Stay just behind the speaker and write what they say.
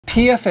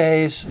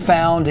PFAs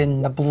found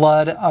in the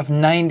blood of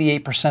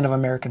 98% of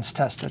Americans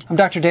tested. I'm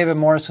Dr. David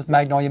Morris with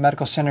Magnolia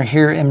Medical Center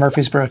here in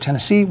Murfreesboro,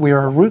 Tennessee. We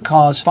are a root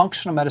cause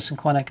functional medicine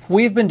clinic.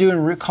 We've been doing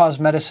root cause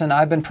medicine.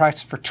 I've been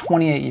practicing for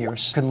 28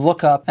 years. You could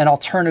look up an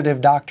alternative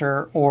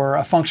doctor or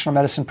a functional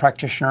medicine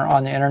practitioner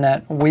on the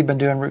internet. We've been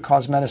doing root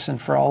cause medicine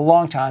for a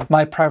long time.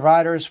 My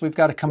providers, we've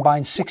got a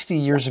combined 60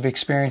 years of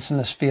experience in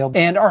this field.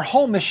 And our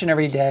whole mission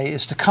every day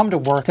is to come to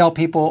work to help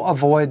people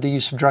avoid the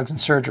use of drugs and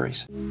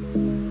surgeries.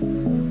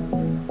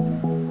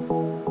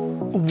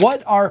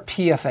 What are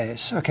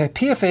PFAs? Okay,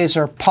 PFAs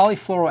are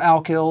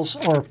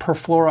polyfluoroalkyls or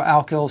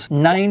perfluoroalkyls.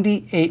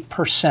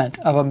 98%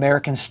 of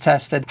Americans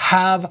tested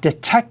have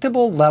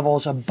detectable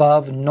levels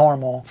above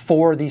normal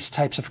for these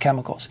types of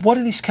chemicals. What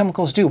do these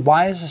chemicals do?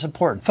 Why is this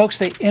important? Folks,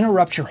 they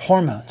interrupt your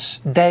hormones.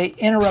 They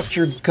interrupt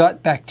your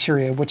gut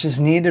bacteria, which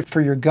is needed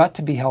for your gut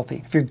to be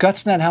healthy. If your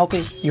gut's not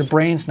healthy, your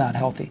brain's not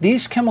healthy.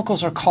 These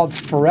chemicals are called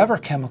forever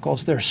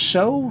chemicals. They're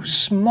so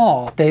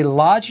small, they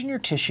lodge in your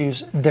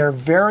tissues. They're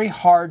very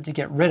hard to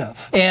get rid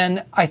of.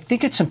 And I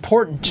think it's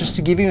important just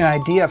to give you an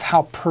idea of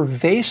how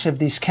pervasive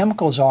these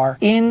chemicals are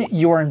in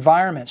your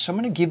environment. So I'm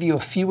going to give you a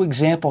few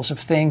examples of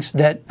things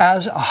that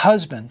as a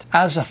husband,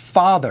 as a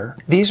father,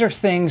 these are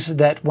things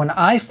that when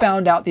I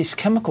found out these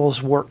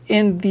chemicals were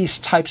in these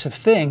types of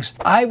things,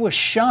 I was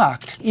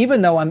shocked.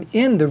 Even though I'm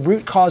in the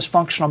root cause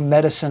functional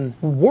medicine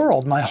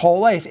world my whole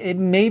life, it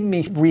made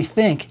me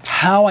rethink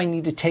how I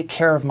need to take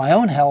care of my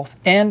own health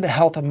and the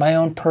health of my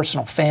own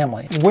personal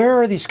family. Where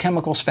are these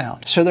chemicals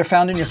found? So they're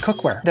found in your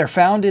cookware. They're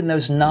found in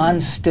those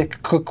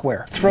non-stick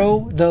cookware.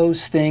 Throw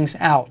those things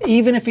out.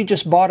 Even if you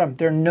just bought them,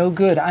 they're no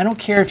good. I don't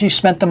care if you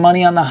spent the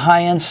money on the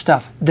high-end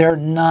stuff. They're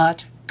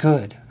not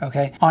good,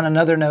 okay? On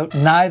another note,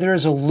 neither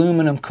is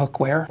aluminum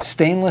cookware.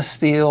 Stainless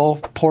steel,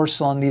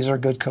 porcelain, these are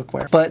good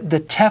cookware. But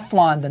the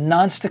Teflon, the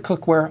non-stick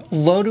cookware,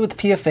 loaded with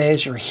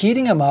PFAs, you're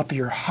heating them up,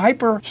 you're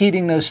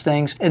hyper-heating those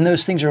things, and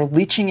those things are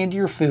leaching into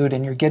your food,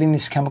 and you're getting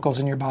these chemicals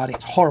in your body.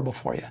 It's horrible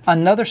for you.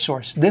 Another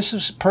source, this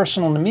is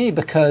personal to me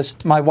because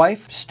my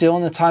wife, still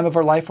in the time of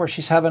her life where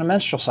she's having a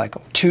menstrual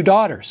cycle. 2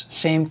 daughters,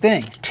 same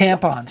thing.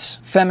 Tampons,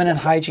 feminine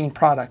hygiene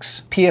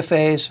products,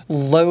 PFAs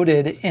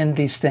loaded in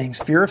these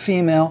things. If you're a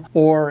female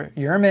or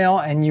you're a male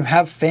and you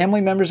have family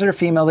members that are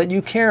female that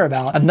you care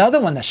about. Another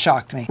one that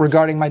shocked me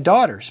regarding my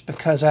daughters,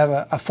 because I have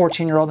a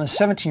 14-year-old and a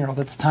 17-year-old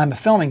at the time of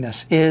filming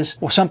this, is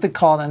something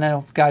called, I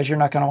know guys you're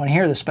not going to want to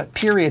hear this, but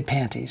period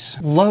panties.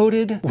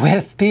 Loaded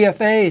with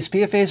PFAs.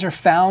 PFAs are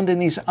found in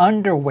these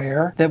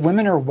underwear that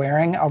women are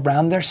wearing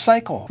around their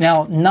cycle.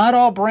 Now, not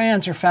all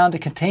brands are found to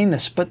contain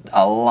this, but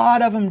a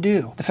lot of them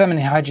do. The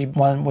feminine hygiene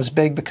one was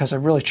big because I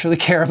really truly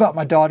care about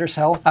my daughter's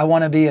health. I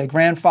want to be a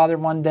grandfather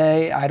one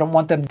day. I don't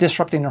want them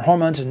disrupting their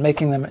hormones and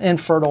making them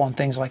infertile and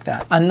things like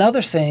that.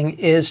 Another thing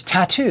is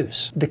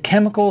tattoos. The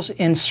chemicals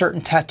in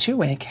certain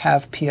tattoo ink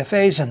have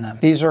PFAs in them.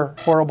 These are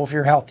horrible for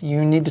your health.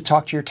 You need to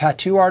talk to your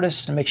tattoo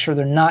artist to make sure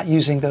they're not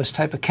using those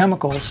type of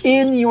chemicals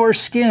in your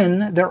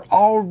skin. They're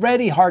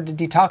already hard to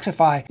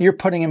detoxify. You're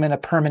putting them in a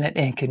permanent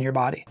ink in your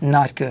body.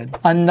 Not good.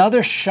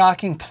 Another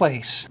shocking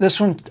place, this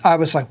one I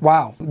was like,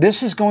 wow,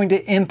 this is going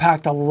to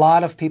impact a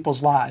lot of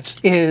people's lives,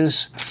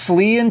 is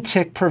flea and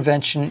tick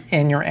prevention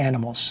in your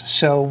animals.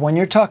 So when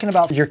you're talking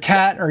about your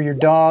cat or your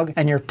dog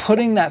and you're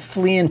putting that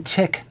flea and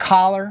tick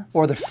collar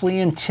or the flea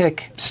and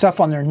tick stuff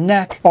on their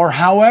neck, or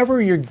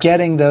however you're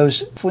getting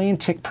those flea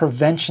and tick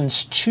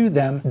preventions to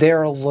them,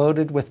 they're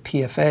loaded with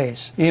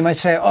PFAs. You might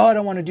say, oh, I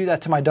don't want to do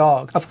that to my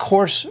dog. Of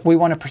course, we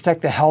want to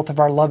protect the health of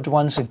our loved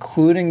ones,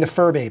 including the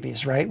fur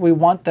babies, right? We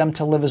want them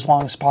to live as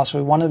long as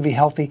possible. We want them to be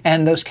healthy,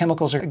 and those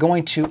chemicals are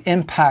going to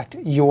impact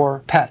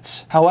your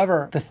pets.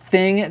 However, the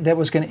thing that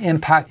was going to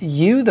impact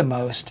you the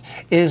most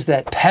is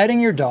that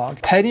petting your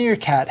dog, petting your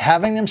cat,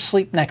 having them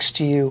sleep next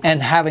to you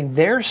and having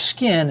their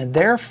skin and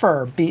their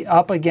fur be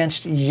up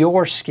against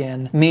your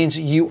skin means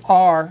you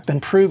are, been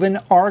proven,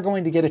 are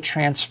going to get a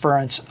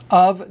transference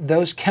of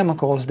those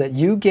chemicals that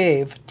you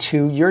gave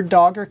to your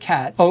dog or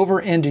cat over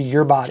into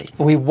your body.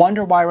 We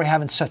wonder why we're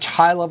having such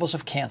high levels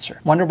of cancer,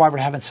 wonder why we're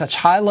having such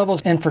high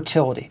levels of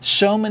infertility,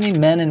 so many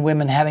men and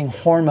women having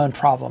hormone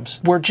problems.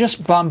 We're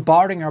just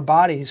bombarding our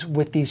bodies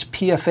with these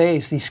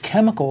PFAs, these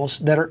chemicals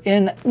that are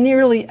in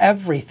nearly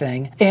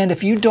everything, and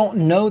if you don't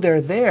know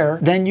they're there,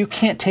 then you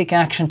can't take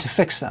action to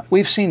fix them.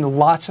 We've seen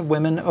lots of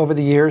women over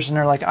the years and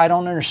they're like, I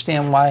don't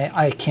understand why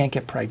I can't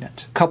get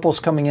pregnant. Couples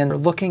coming in are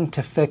looking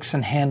to fix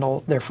and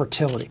handle their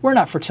fertility. We're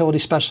not fertility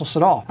specialists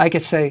at all. I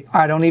could say,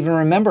 I don't even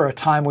remember a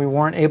time we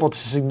weren't able to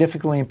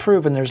significantly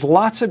improve, and there's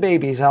lots of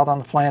babies out on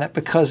the planet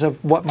because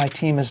of what my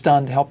team has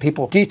done to help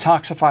people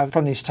detoxify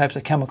from these types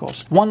of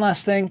chemicals. One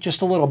last thing,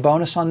 just a little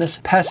bonus on this,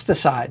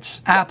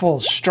 pesticides.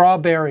 Apples,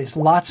 strawberries,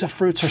 lots of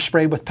fruits are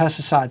sprayed with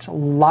pesticides.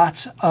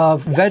 Lots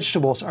of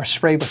vegetables are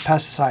sprayed with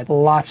pesticides.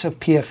 lots of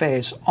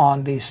PFAs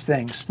on these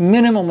things.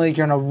 Minimally,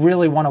 you're going to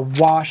really want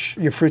to wash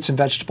your fruits and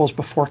vegetables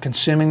before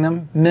consuming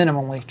them.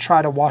 Minimally,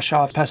 try to wash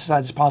off pesticides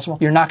as possible.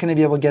 You're not going to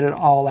be able to get it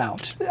all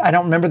out. I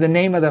don't remember the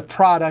name of the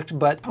product,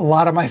 but a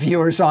lot of my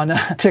viewers on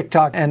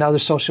TikTok and other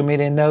social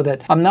media know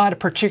that I'm not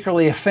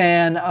particularly a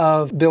fan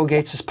of Bill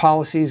Gates'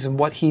 policies and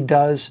what he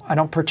does. I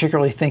don't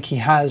particularly think he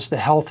has the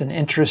health and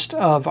interest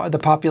of the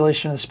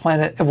population of this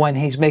planet when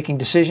he's making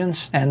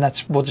decisions, and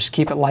we'll just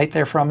keep it light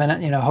there for a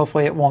minute.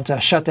 Hopefully it won't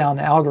shut down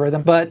the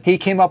algorithm. But he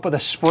came up with a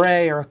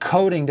spray or a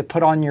coating to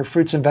put on your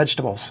fruits and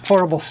vegetables.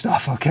 Horrible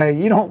stuff, okay?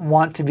 You don't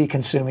want to be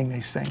consuming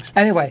these things.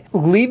 Anyway,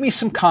 leave me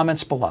some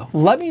comments below.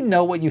 Let me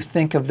know what you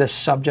think of this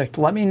subject.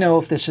 Let me know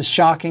if this is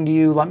shocking to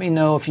you. Let me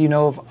know if you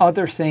know of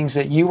other things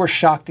that you were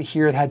shocked to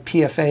hear that had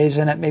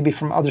PFAs in it, maybe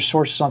from other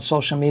sources on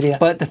social media.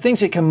 But the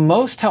things that can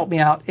most help me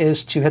out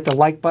is to hit the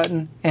like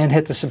button and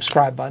hit the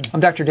subscribe button.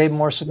 I'm Dr. David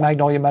Morris of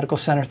Magnolia Medical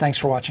Center. Thanks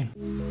for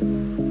watching.